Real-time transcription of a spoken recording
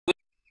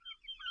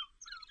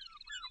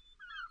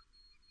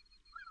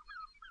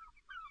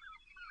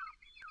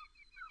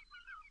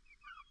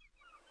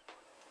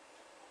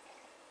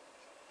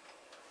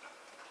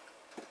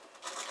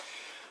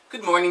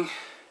Good morning.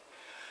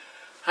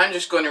 I'm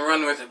just going to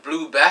run with a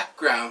blue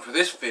background for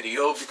this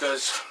video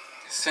because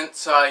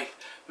since I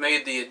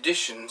made the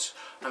additions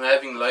I'm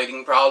having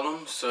lighting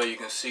problems, so you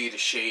can see the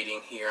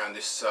shading here on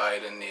this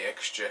side and the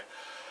extra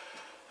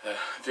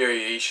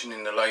variation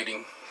in the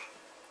lighting,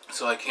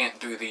 so I can't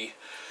do the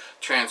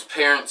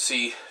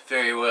transparency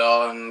very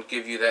well and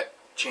give you that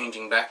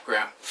changing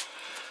background.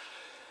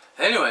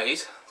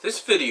 Anyways,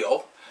 this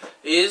video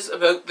is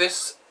about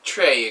this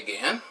tray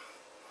again.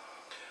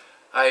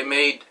 I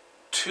made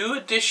two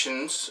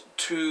additions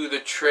to the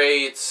tray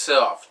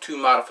itself, two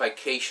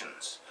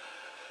modifications.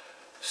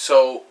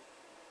 So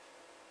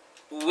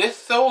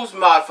with those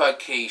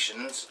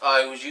modifications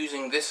I was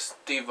using this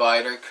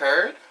divider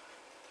card.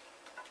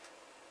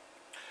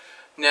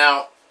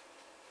 Now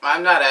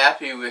I'm not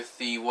happy with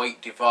the white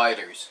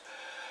dividers,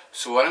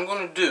 so what I'm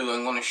going to do,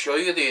 I'm going to show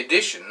you the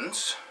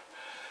additions,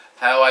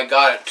 how I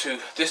got it to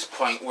this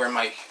point where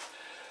my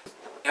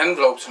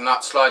envelopes are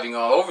not sliding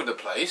all over the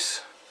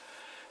place.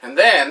 And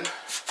then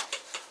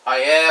I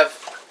have,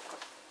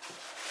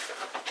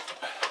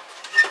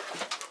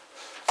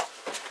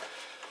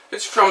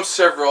 it's from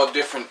several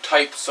different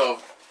types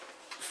of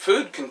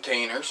food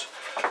containers,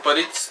 but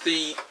it's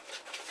the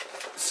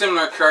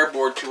similar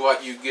cardboard to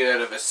what you get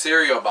out of a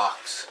cereal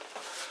box.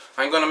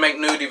 I'm going to make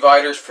new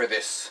dividers for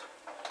this,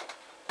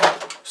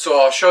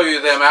 so I'll show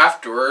you them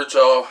afterwards.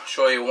 I'll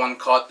show you one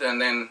cut and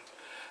then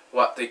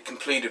what the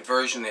completed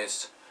version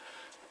is.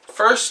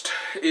 First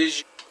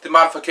is the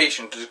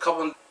modification. There's a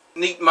couple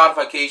neat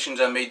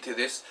modifications I made to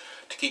this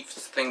to keep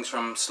things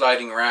from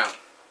sliding around.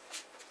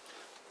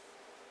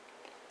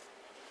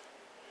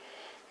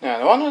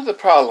 Now, one of the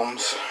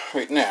problems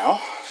right now,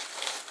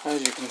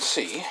 as you can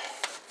see,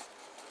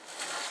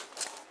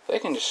 they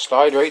can just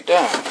slide right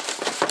down.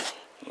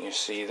 You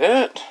see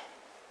that?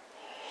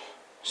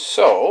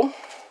 So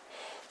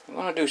I'm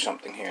going to do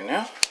something here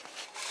now.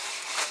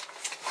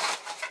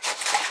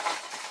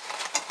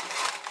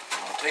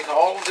 I'll take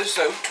all of this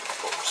out.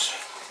 Oops.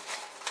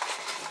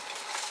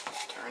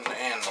 Turn the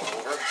handle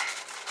over.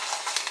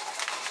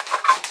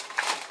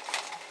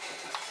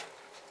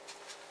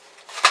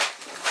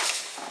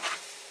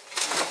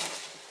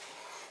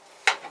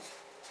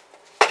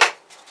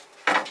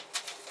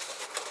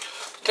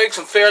 Take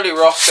some fairly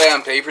rough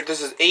sandpaper.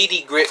 This is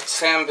 80 grit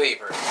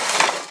sandpaper.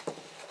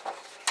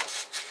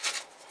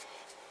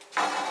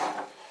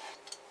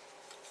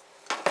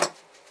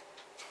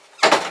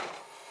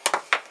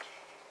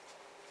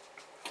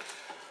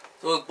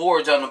 Those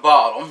boards on the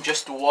bottom,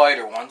 just the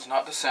wider ones,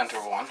 not the center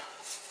one.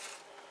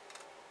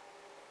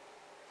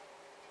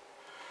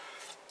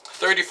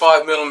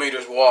 35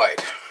 millimeters wide.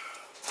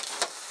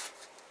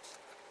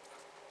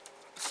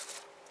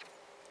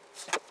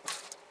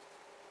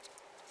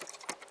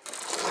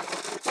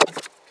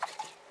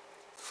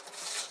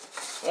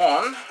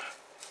 One,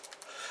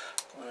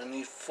 I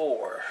need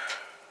 4.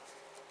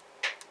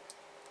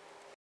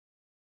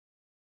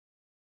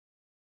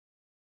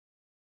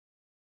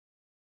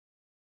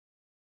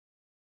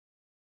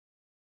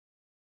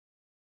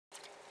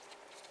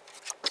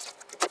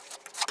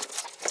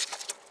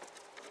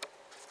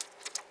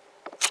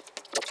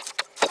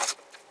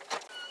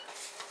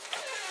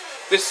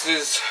 This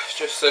is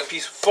just a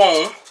piece of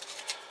foam.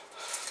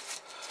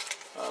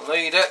 I'll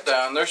lay that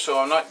down there so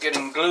I'm not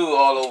getting glue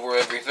all over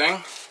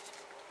everything.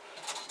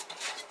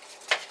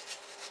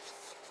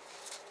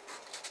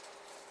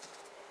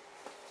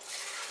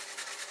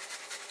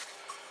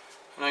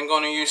 And I'm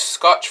going to use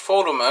Scotch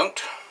photo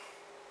mount.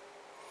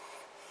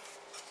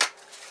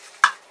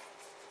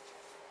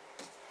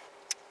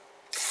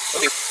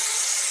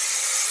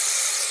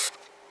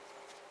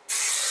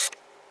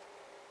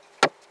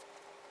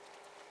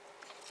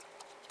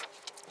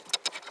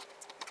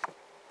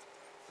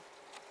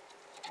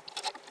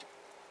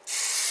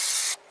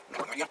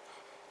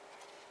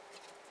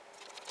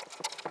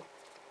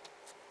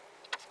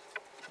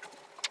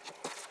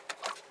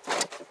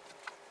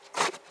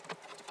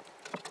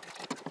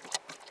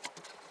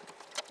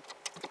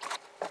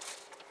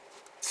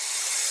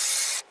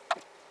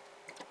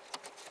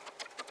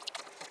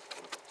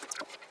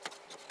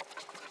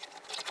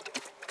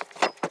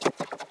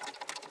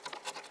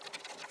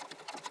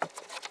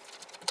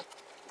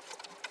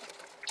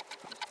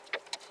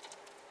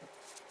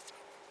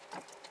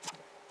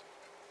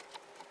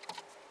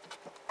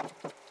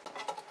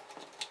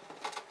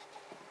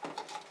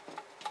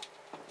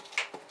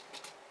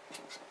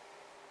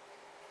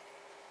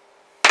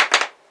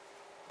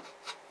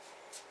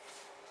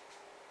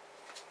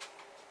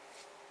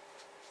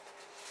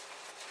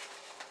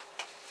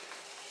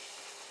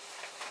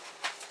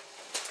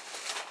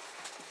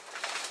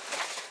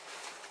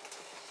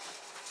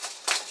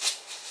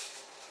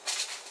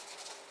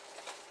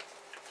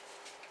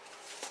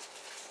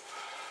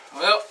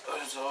 Well,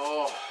 it's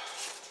all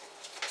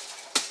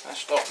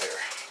messed up here.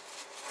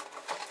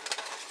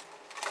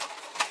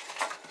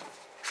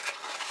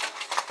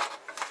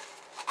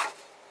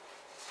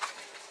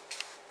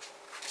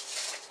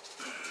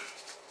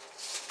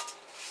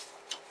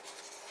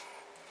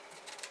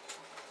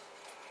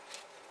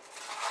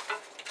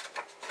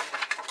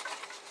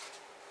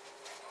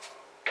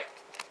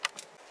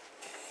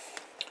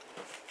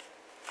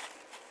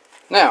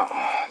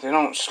 Now, they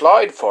don't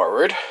slide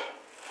forward,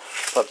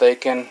 but they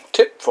can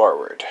tip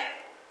forward.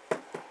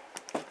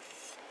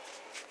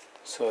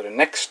 So the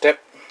next step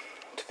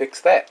to fix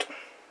that.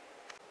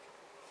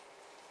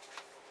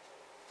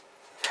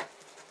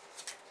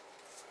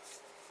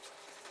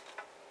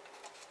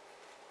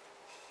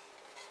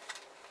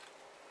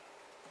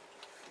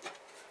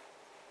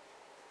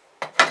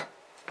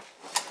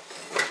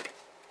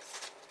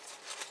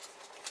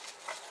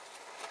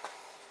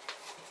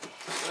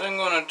 What I'm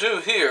going to do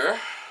here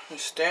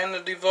is stand the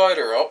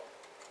divider up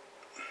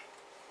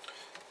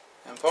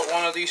and put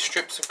one of these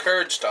strips of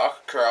cardstock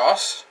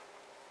across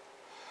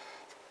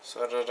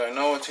so that I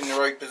know it's in the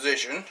right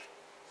position.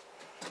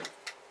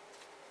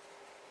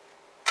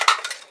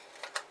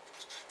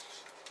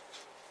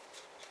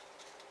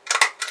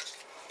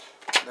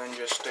 Then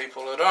just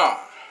staple it on.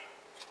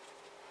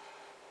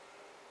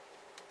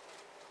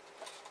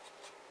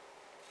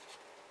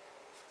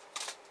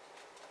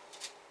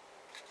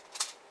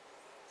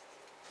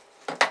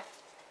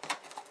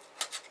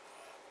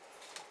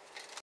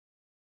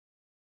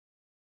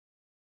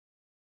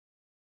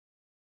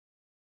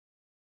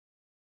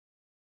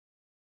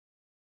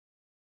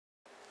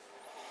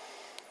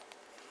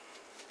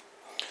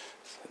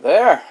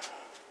 There,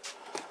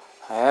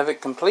 I have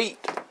it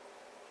complete.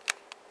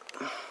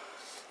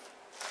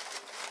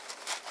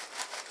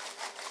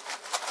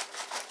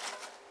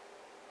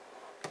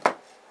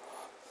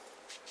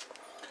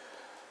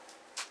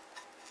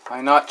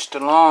 I notched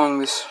along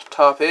this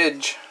top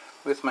edge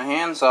with my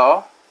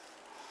handsaw.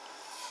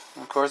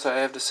 Of course I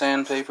have the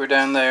sandpaper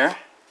down there.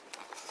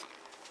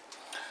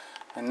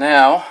 And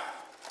now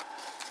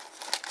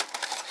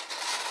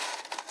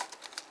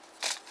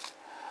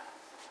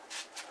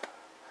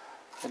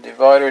the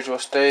dividers will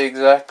stay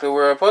exactly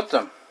where I put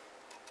them.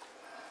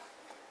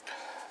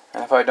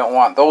 And if I don't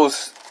want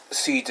those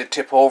seeds to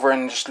tip over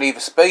and just leave a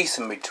space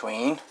in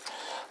between,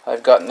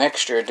 I've got an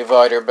extra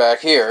divider back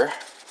here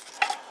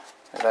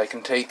that I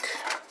can take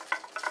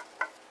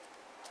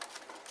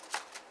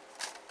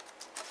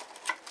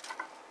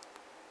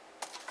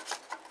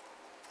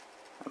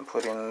and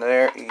put in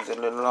there, easy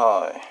little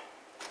eye.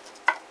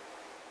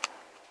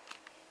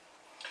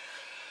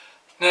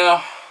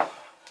 Now,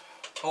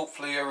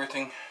 hopefully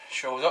everything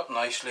shows up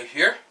nicely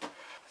here.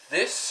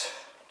 This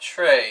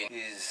tray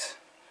is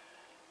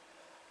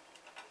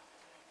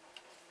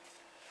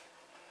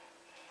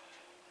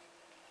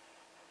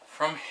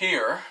from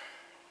here,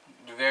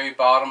 the very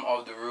bottom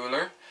of the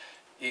ruler,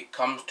 it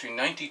comes to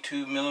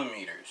 92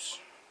 millimeters.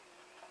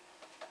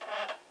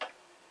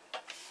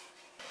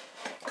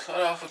 Cut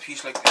off a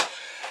piece like this.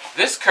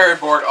 This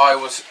cardboard I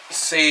was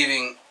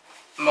saving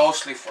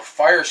mostly for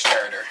fire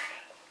starter.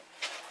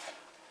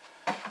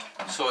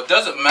 So it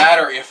doesn't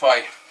matter if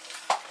I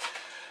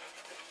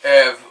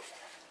have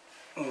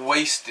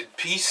wasted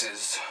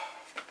pieces,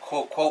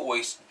 quote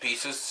wasted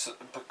pieces,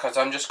 because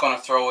I'm just going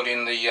to throw it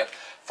in the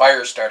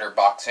fire starter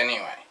box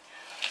anyway.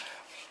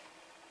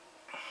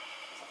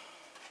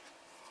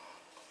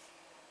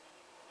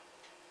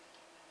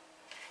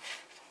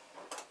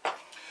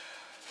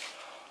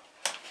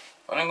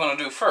 What I'm going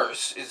to do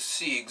first is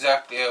see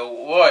exactly how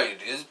wide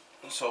it is.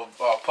 So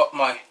I'll put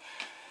the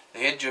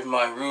edge of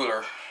my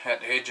ruler at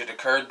the edge of the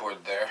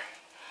cardboard there.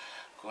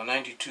 Go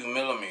 92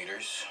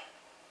 millimeters.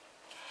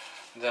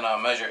 Then I'll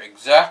measure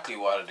exactly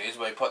what it is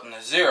by putting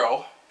a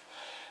 0.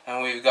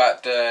 And we've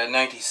got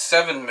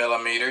 97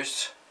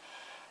 millimeters.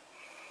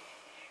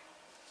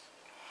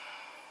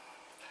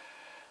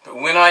 But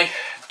when I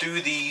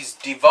do these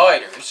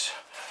dividers,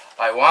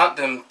 I want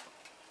them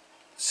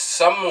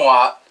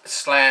somewhat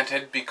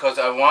slanted because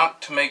I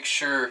want to make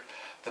sure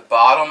the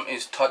bottom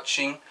is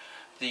touching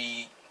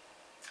the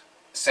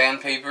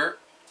sandpaper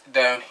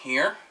down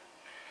here,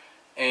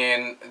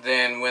 and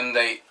then when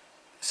they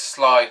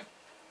slant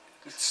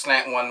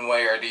one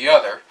way or the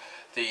other,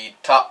 the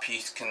top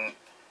piece can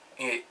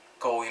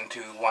go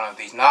into one of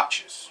these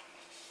notches.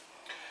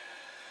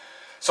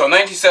 So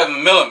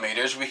 97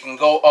 millimeters, we can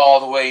go all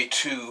the way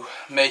to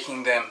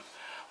making them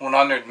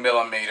 100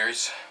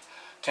 millimeters,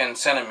 10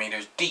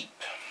 centimeters deep.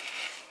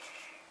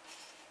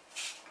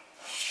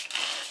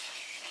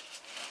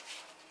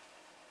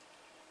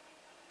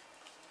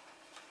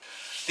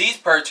 These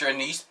parts are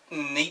neat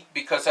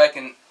because I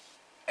can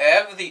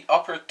have the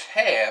upper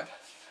tab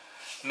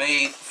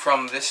made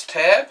from this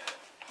tab.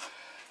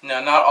 Now,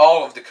 not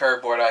all of the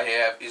cardboard I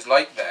have is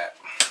like that.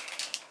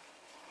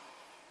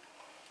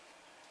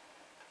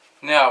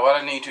 Now, what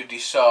I need to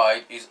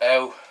decide is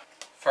how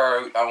far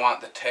out I want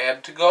the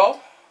tab to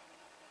go.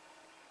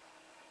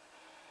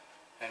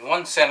 And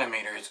 1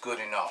 centimeter is good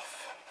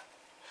enough.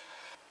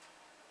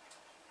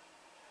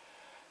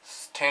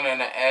 It's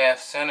 10.5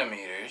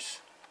 centimeters.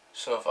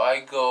 So if I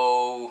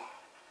go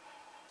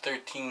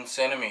 13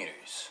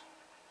 centimeters,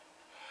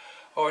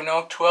 or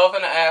no,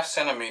 12.5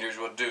 centimeters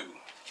will do.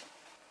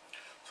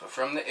 So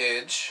from the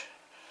edge,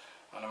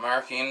 I'm going to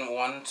mark in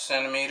 1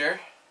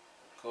 centimeter,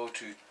 go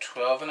to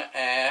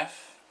 12.5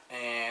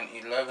 and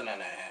 11.5.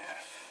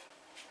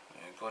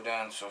 Go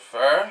down so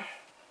far,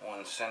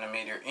 1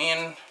 centimeter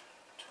in,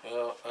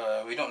 So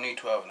we don't need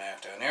 12 and a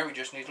half down there, we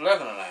just need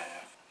 11 and a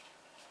half.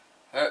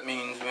 That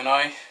means when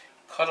I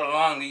cut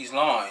along these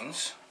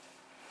lines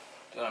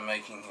that I'm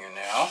making here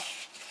now,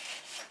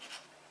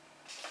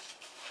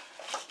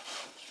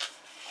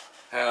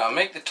 and I'll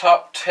make the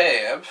top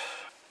tab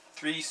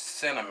 3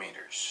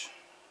 centimeters.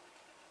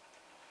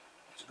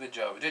 It's a good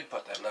job I did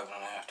put that 11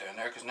 and a half down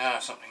there, because now I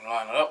have something to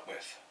line it up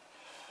with.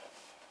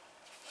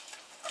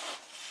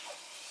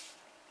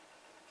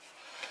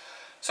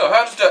 So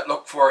how does that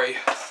look for a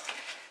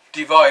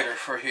divider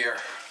for here?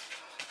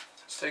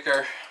 Let's take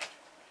our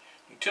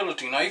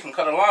utility knife and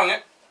cut along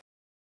it.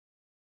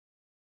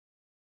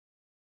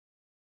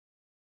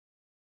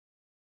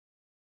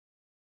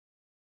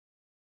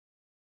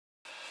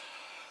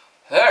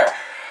 There.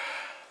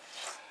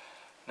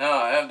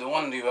 Now I have the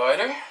one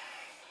divider.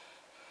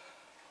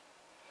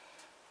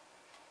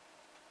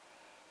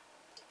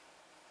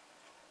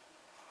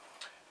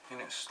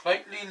 And it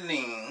slightly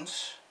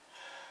leans,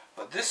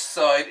 but this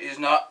side is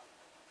not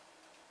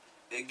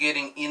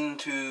getting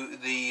into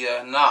the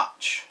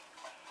notch.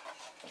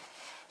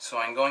 So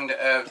I'm going to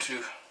have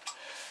to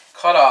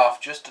cut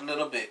off just a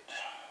little bit.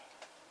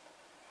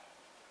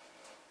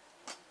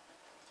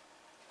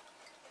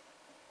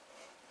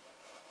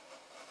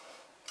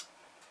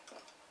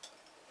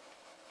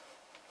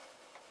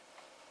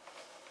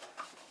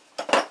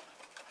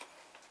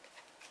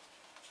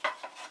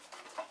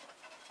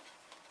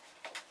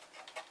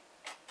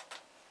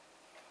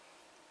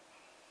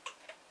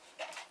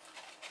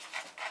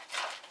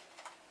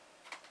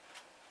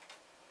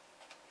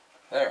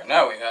 There,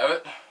 now we have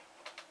it.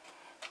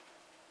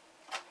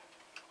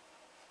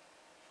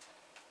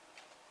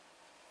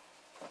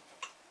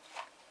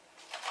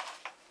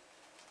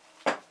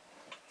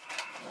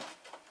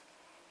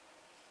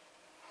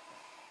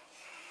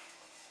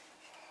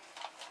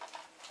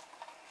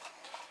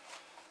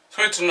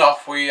 So it's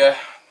enough. The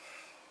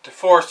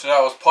force that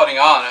I was putting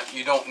on it,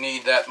 you don't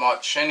need that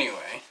much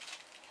anyway.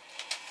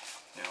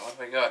 Now what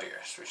have I got here?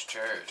 Switch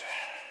third.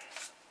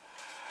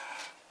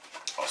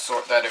 I'll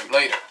sort that out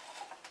later.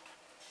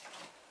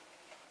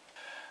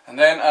 And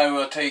then I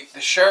will take the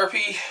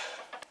Sharpie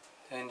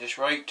and just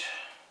write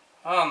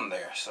on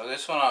there. So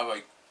this one I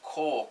write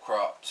coal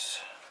crops.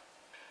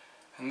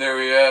 And there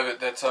we have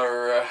it. That's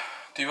our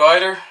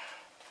divider.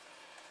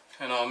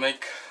 And I'll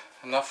make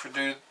enough to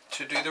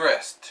do the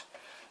rest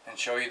and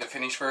show you the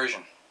finished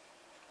version.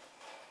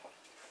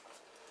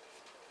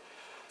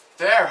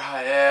 There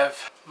I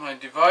have my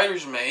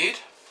dividers made,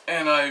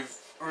 and I've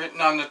written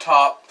on the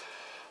top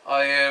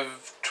I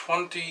have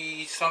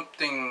 20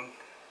 something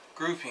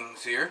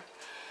groupings here.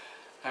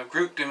 I've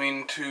grouped them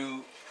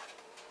into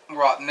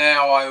what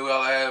now I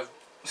will have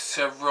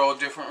several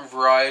different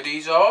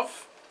varieties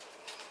of.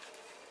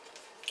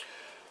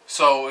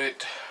 So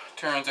it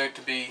turns out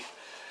to be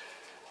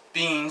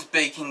beans,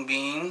 baking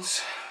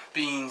beans,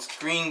 beans,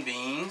 green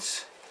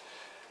beans,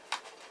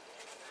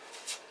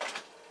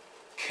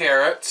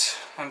 carrots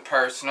and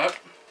parsnip,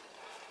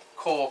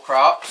 cole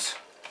crops,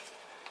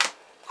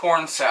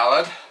 corn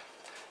salad,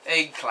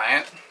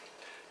 eggplant,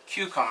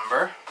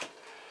 cucumber,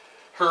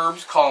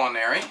 herbs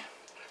culinary,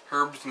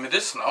 herbs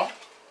medicinal,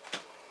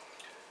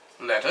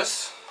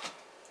 lettuce,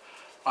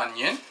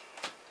 onion,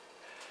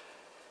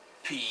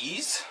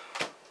 peas,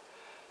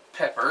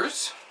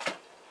 peppers,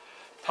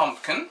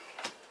 pumpkin,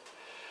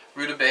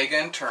 rutabaga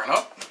and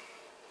turnip,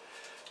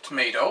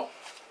 tomato,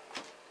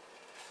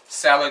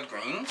 salad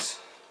greens,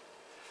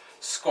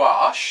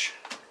 squash,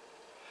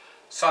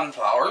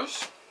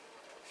 sunflowers,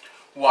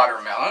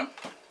 watermelon,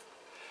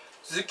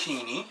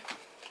 zucchini,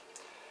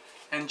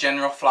 and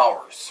general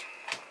flowers.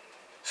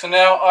 So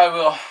now I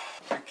will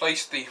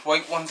replace the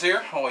white ones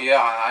here. Oh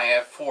yeah, I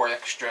have 4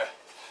 extra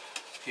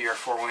here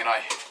for when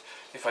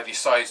if I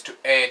decide to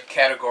add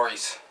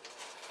categories.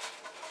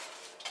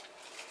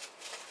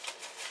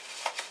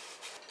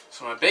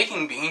 So my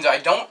baking beans, I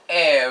don't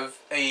have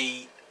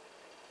a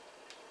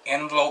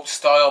envelope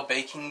style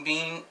baking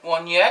bean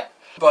one yet,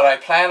 but I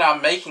plan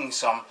on making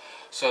some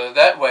so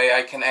that way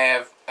I can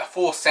have a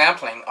full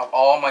sampling of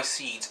all my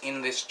seeds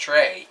in this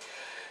tray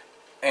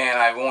and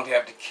I won't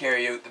have to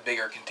carry out the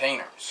bigger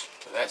containers.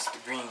 So that's the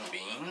green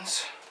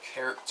beans,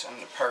 carrots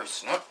and the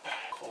parsnip,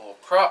 cole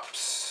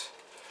crops,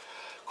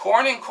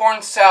 corn and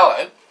corn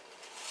salad.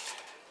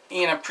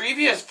 In a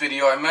previous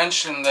video I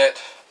mentioned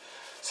that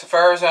so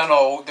far as I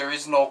know there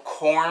is no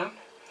corn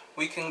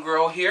we can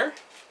grow here,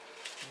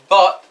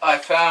 but I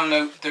found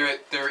out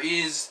there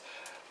is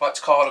what's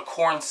called a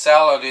corn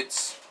salad.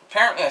 It's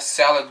apparently a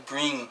salad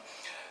green,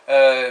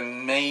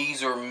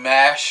 maize or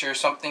mash or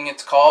something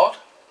it's called,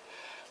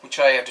 which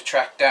I had to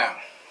track down.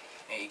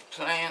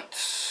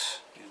 Eggplants,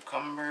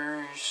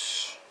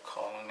 cucumbers,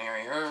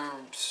 culinary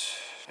herbs,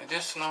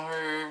 medicinal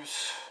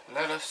herbs,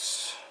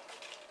 lettuce,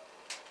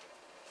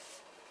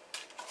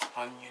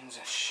 onions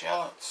and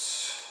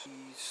shallots,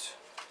 peas,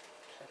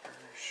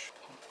 peppers,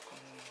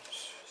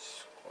 pumpkins,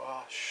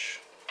 squash,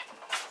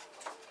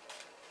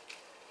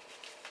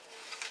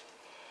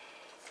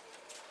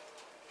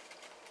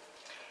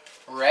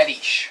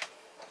 radish,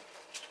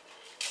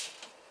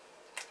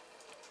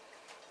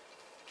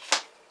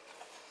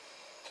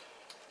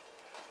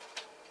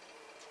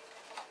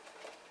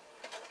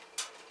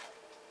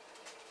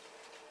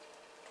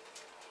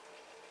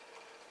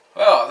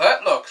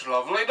 looks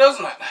lovely,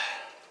 doesn't it?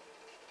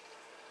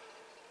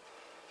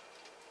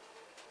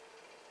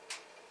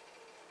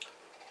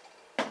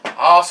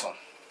 Awesome.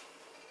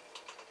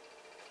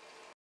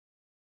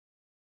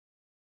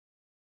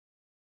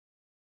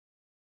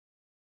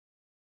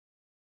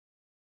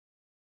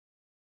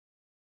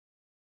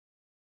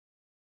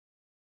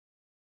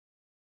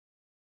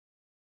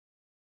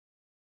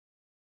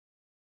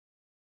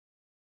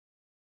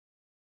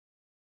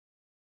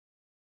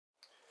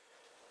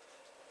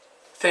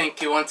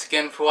 Thank you once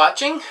again for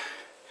watching.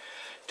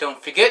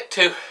 Don't forget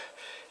to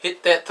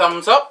hit that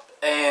thumbs up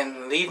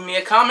and leave me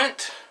a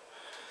comment.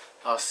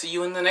 I'll see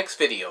you in the next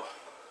video.